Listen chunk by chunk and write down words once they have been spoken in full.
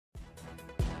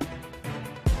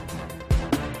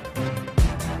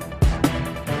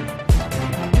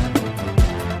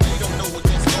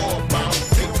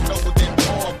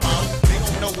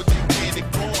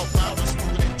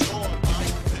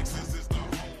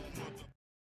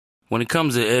When it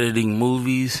comes to editing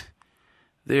movies,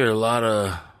 there are a lot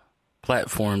of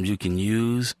platforms you can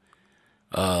use.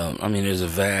 There's a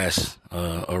vast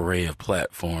array of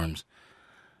platforms.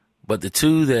 But the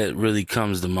two that really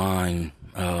comes to mind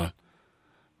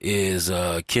is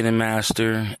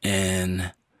KINEMASTer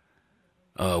and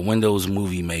Windows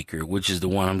Movie Maker, which is the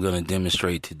one I'm going to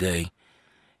demonstrate today.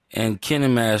 And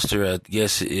KINEMASTer, I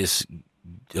guess, is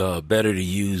better to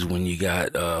use when you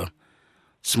got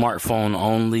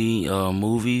smartphone-only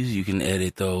movies. You can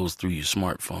edit those through your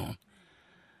smartphone.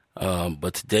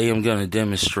 But today I'm going to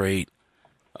demonstrate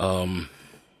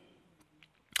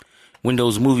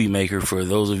Windows Movie Maker for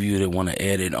those of you that want to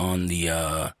edit on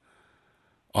the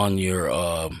on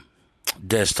your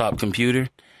desktop computer.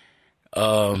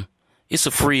 It's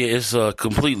a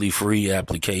completely free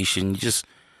application. Just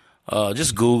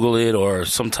Google it, or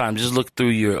sometimes just look through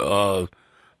your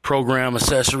program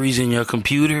accessories in your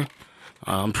computer.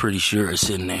 I'm pretty sure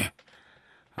it's in there.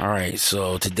 All right,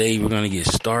 so today we're going to get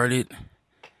started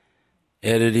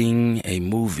editing a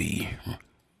movie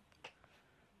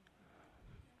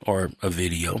or a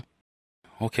video.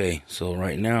 Okay, so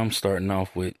right now I'm starting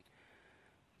off with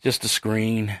just the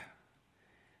screen.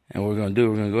 And what we're going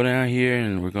to go down here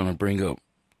and we're going to bring up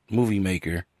Movie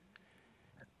Maker.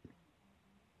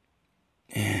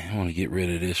 And I want to get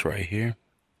rid of this right here.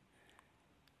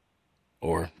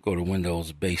 Or go to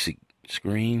Windows Basic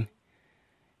Screen.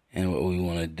 And what we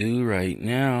want to do right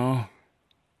now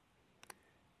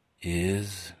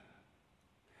is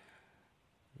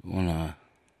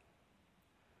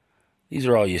these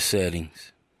are all your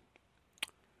settings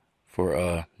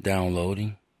for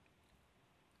downloading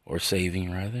or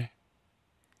saving rather.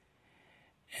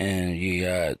 And you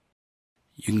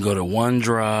can go to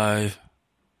OneDrive,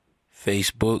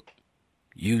 Facebook,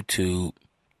 YouTube,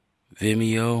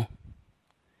 Vimeo,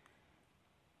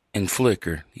 and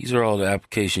Flickr. These are all the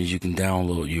applications you can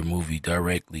download your movie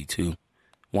directly to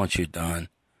once you're done.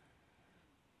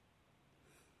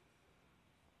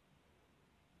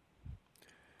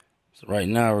 So right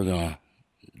now we're going to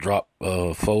drop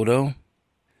a photo.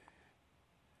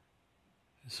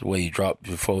 This is the way you drop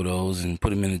your photos and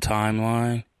put them in the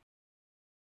timeline.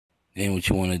 Then what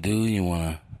you want to do, you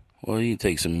can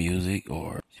take some music,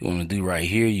 or what you want to do right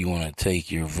here, you want to take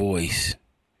your voice.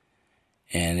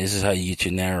 And this is how you get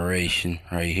your narration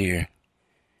right here.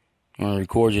 You want to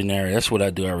record your narration. That's what I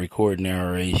do. I record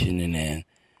narration and then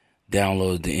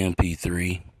download the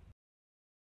MP3.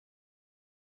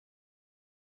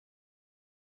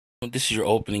 This is your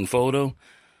opening photo.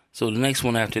 So the next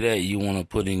one after that, you want to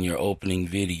put in your opening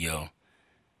video.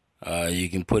 You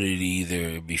can put it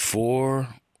either before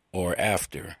or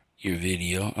after your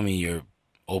video. Your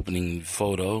opening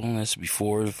photo. That's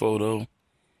before the photo.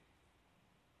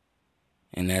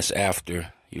 And that's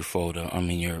after your photo.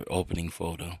 Your opening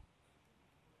photo.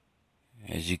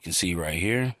 As you can see right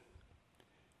here.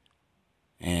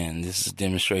 And this is a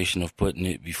demonstration of putting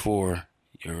it before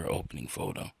your opening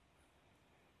photo.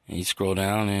 And you scroll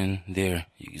down and there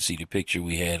you can see the picture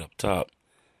we had up top.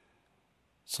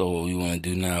 So what we want to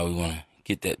do now, we want to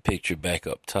get that picture back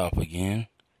up top again.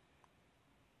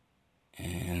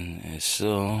 And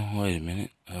so, wait a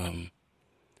minute.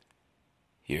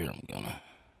 Here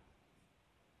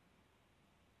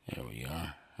there we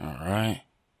are. All right.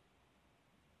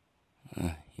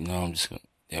 There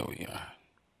we are.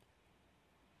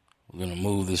 We're going to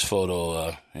move this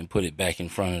photo and put it back in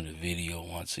front of the video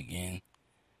once again.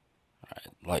 All right,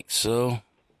 like so.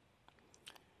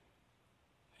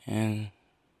 And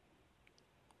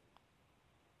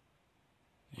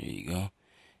there you go.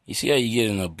 You see how you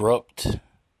get an abrupt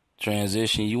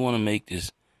transition? You want to make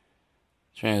this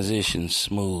transition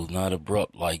smooth, not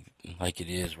abrupt like it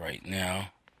is right now.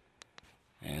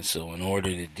 And so in order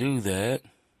to do that,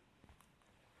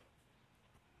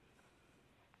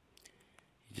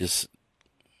 you just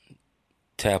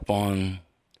tap on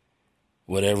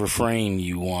whatever frame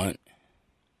you want.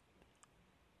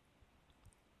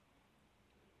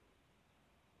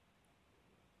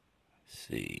 Let's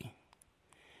see.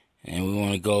 And we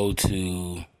want to go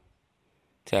to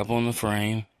tap on the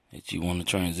frame that you want to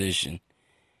transition.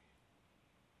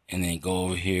 And then go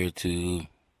over here to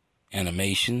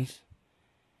animations.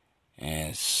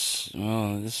 And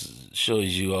this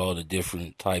shows you all the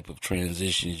different type of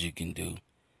transitions you can do.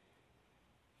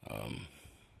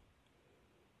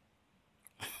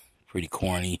 Pretty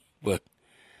corny, but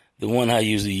the one I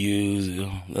usually use,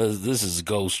 this is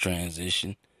ghost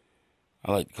transition.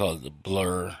 I like to call it the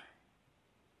blur.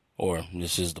 Or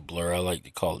this is the blur. I like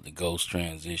to call it the ghost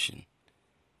transition.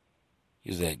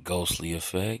 Use that ghostly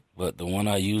effect. But the one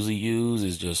I usually use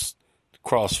is just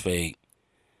crossfade.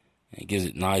 It gives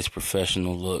it nice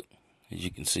professional look. as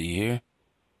you can see here.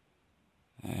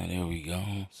 There we go.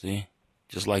 See?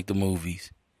 Just like the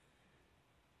movies.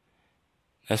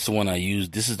 That's the one I use.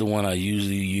 This is the one I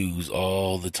usually use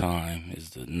all the time,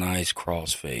 is the nice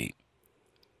crossfade.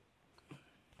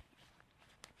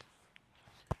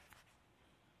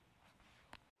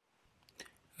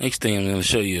 Next thing, I'm going to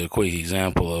show you a quick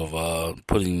example of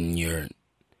putting your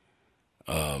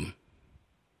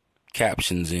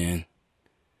captions in.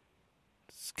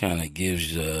 This kind of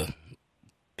gives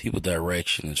people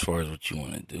direction as far as what you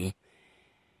want to do.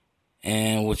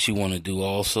 And what you want to do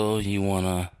also, you want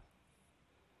to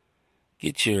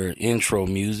get your intro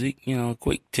music, a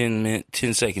quick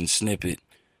 10-second snippet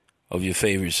of your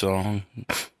favorite song.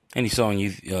 Any song you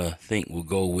think will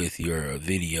go with your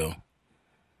video.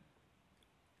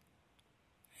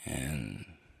 And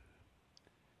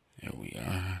there we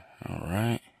are. All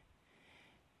right.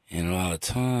 And a lot of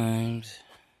times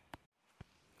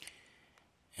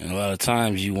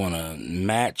you want to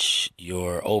match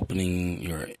your opening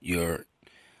your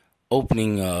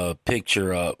opening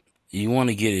picture up. You want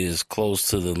to get it as close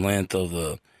to the length of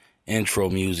the intro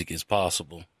music as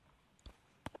possible.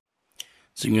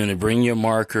 So you're going to bring your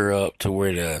marker up to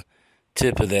where the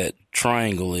tip of that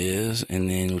triangle is, and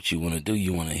then what you want to do,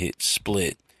 you want to hit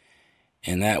split,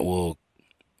 and that will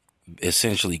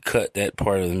essentially cut that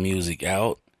part of the music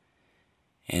out,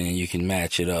 and then you can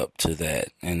match it up to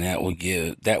that, and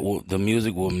the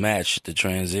music will match the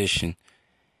transition,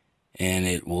 and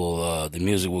it will the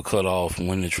music will cut off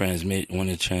when the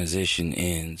transition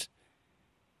ends.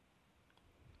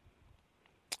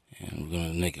 And we're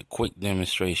going to make a quick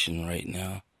demonstration right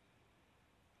now.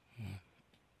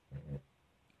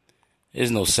 There's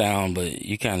no sound, but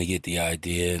you kind of get the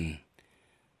idea. And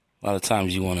a lot of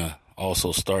times you want to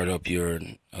also start up your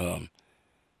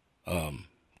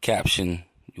caption.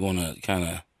 You want to kind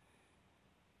of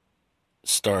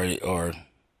start it or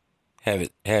have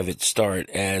it start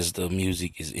as the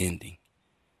music is ending.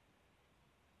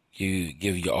 You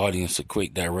give your audience a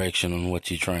quick direction on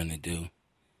what you're trying to do,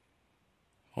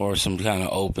 or some kind of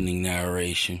opening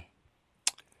narration.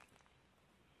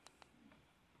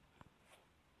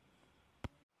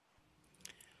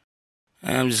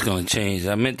 I'm just going to change.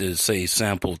 I meant to say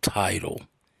sample title.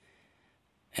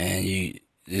 And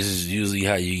this is usually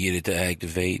how you get it to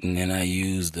activate. And then I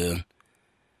use the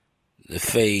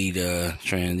fade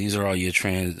trend. These are all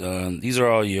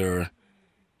your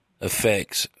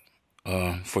effects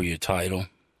for your title.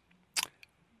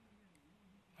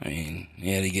 I mean,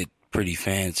 yeah, they get pretty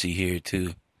fancy here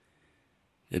too.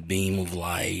 The beam of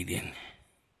light,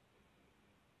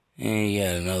 and you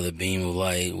got another beam of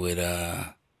light with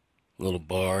a little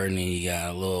bar, and then you got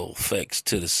a little effects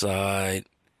to the side.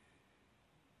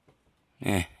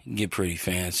 You get pretty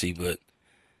fancy, but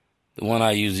the one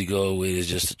I usually go with is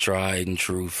just a tried and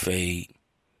true fade.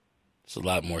 It's a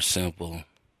lot more simple.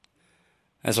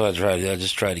 That's what I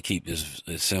just try to keep this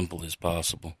as simple as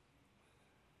possible.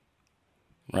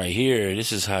 Right here,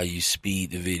 this is how you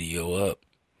speed the video up.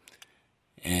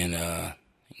 And you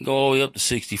can go all the way up to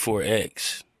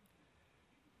 64x.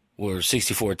 Or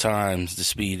 64 times the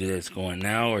speed that it's going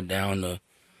now, or down to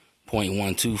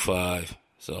 0.125.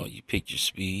 So you pick your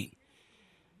speed.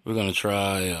 We're going to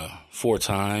try 4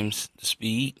 times the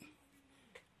speed.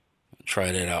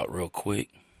 Try that out real quick.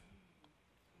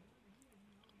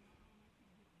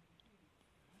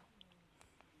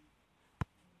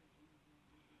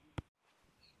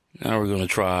 Now we're going to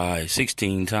try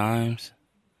 16 times.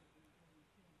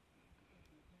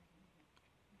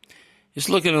 It's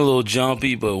looking a little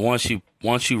jumpy, but once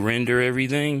you render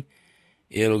everything,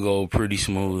 it'll go pretty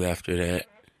smooth after that.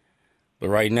 But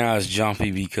right now it's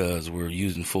jumpy because we're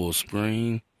using full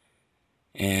screen,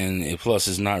 and plus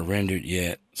it's not rendered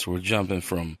yet, so we're jumping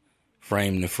from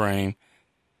frame to frame.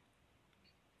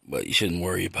 But you shouldn't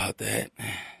worry about that.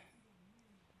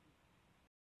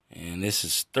 And this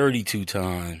is 32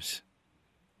 times,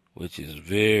 which is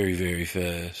very, very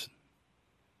fast.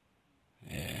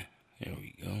 Yeah, there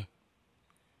we go.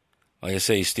 Like I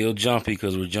say, still jumpy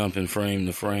because we're jumping frame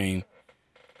to frame,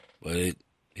 but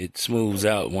it smooths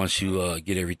out once you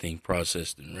get everything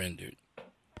processed and rendered.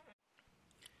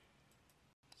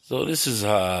 So this is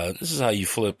how you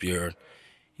flip your.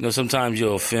 Sometimes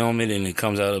you'll film it and it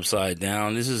comes out upside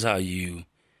down. This is how you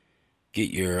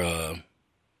get your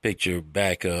picture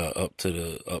back up to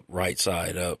the right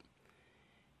side up.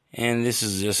 And this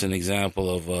is just an example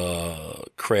of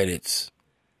credits.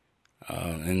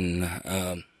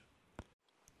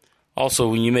 Also,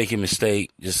 when you make a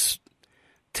mistake, just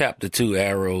tap the 2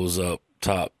 arrows up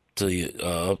top to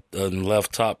up in the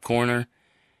left top corner,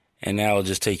 and that will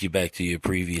just take you back to your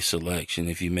previous selection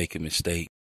if you make a mistake.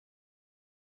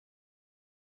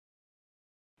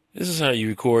 This is how you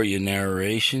record your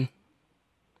narration,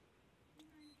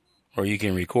 or you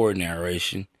can record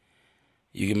narration.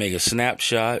 You can make a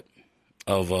snapshot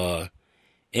of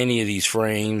any of these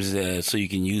frames so you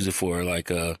can use it for like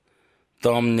a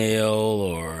thumbnail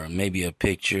or maybe a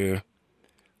picture.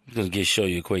 I'm going to show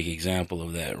you a quick example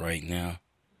of that right now.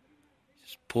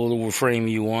 Just pull the frame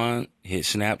you want, hit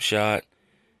snapshot,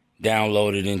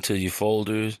 download it into your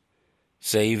folders,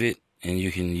 save it, and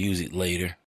you can use it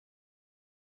later.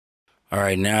 All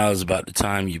right, now is about the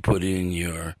time you put in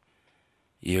your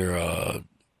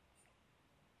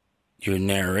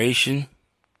narration,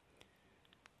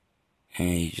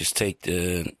 and you just take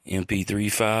the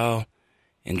MP3 file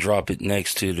and drop it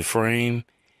next to the frame,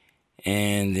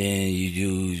 and then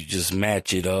you just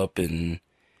match it up and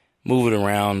move it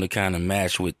around to kind of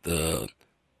match with the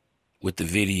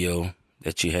video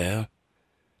that you have.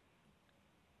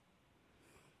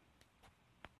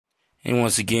 And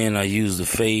once again, I use the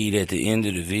fade at the end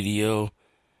of the video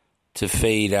to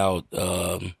fade out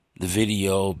the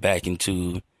video back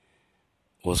into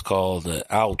what's called the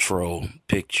outro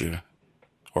picture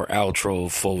or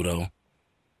outro photo.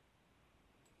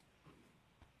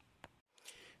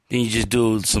 Then you just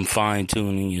do some fine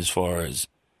tuning as far as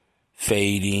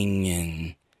fading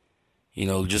and,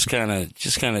 just kind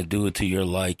of do it to your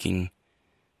liking.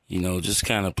 Just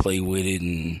kind of play with it,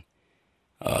 and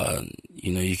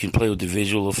you can play with the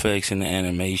visual effects and the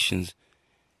animations,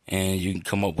 and you can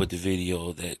come up with the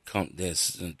video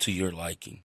that's to your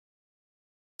liking.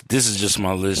 This is just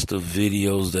my list of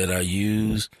videos that I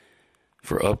use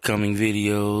for upcoming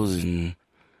videos, and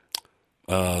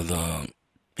the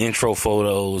intro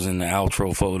photos and the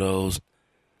outro photos,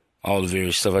 all the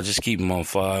various stuff. I just keep them on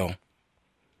file.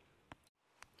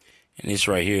 And this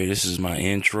right here, this is my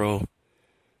intro.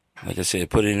 Like I said,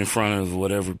 put it in front of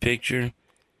whatever picture,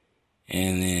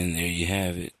 and then there you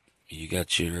have it. You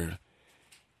got your,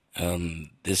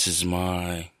 that's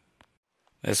my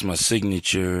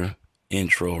signature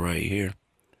intro right here.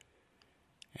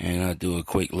 And I do a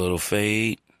quick little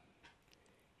fade,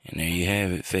 and there you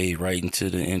have it, fade right into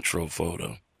the intro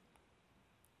photo.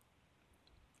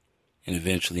 And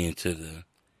eventually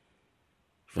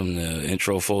from the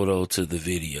intro photo to the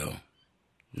video.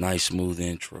 Nice smooth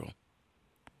intro.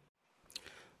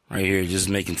 Right here, just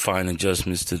making fine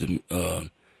adjustments to the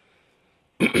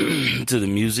to the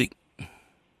music.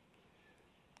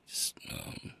 Just,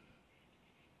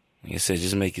 like I said,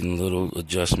 just making little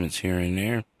adjustments here and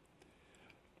there.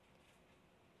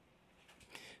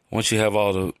 Once you have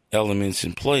all the elements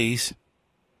in place,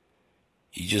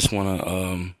 you just want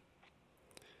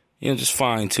to, just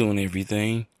fine tune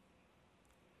everything.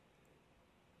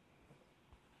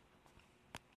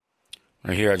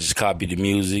 Right here, I just copied the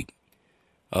music.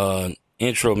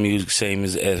 Intro music, same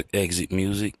as exit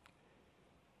music.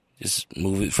 Just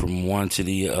move it from one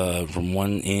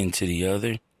end to the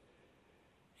other.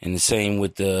 And the same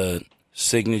with the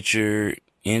signature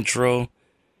intro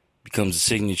becomes a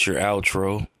signature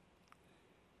outro.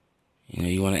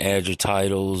 You want to add your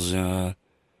titles as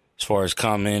far as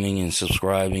commenting and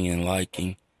subscribing and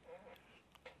liking.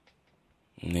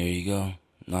 And there you go.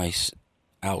 Nice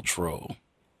outro.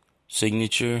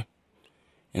 Signature.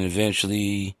 And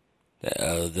eventually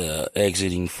the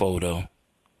exiting photo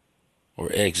or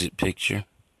exit picture.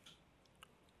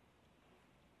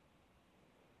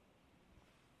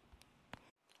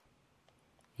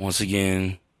 Once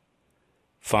again,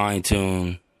 fine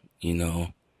tune,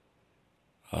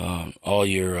 all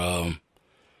your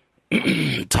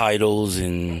titles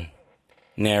and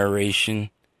narration.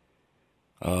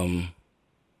 It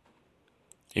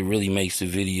really makes the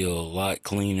video a lot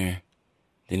cleaner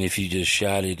than if you just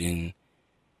shot it and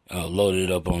loaded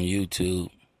it up on YouTube.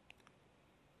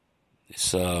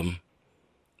 It's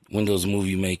Windows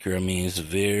Movie Maker. It's a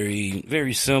very,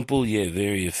 very simple yet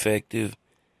very effective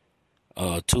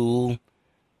tool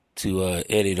to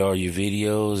edit all your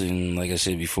videos, and like I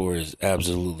said before, it's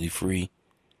absolutely free.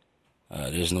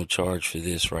 There's no charge for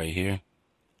this right here.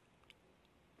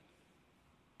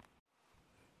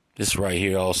 This right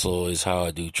here also is how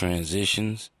I do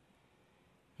transitions,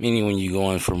 meaning when you're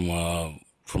going from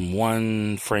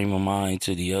one frame of mind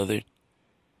to the other.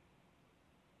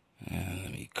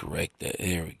 Let me correct that.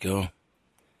 There we go.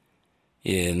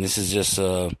 Yeah, and this is just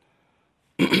a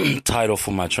title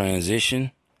for my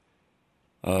transition.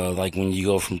 Like when you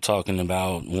go from talking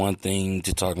about one thing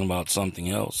to talking about something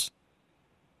else.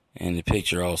 And the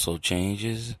picture also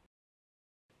changes.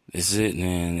 This is it,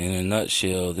 man. In a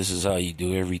nutshell, this is how you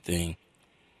do everything.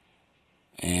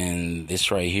 And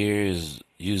this right here is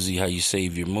usually how you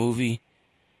save your movie.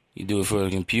 You do it for the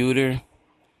computer.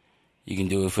 You can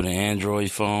do it for the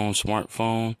Android phone,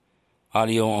 smartphone,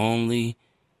 audio only,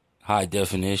 high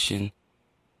definition.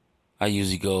 I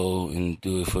usually go and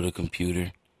do it for the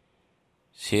computer.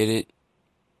 Just hit it,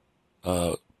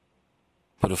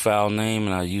 put a file name,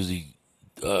 and I usually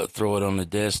throw it on the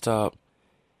desktop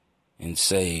and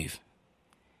save.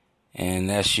 And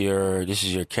this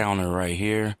is your counter right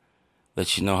here.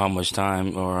 Lets you know how much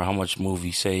time or how much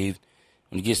movie saved.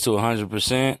 When it gets to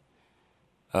 100%,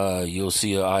 you'll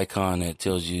see an icon that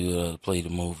tells you to play the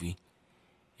movie.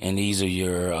 And these are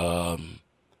your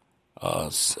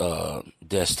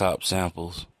desktop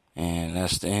samples. And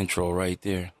that's the intro right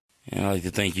there. And I'd like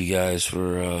to thank you guys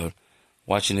for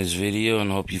watching this video, and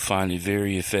I hope you find it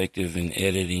very effective in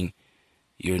editing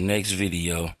your next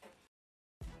video.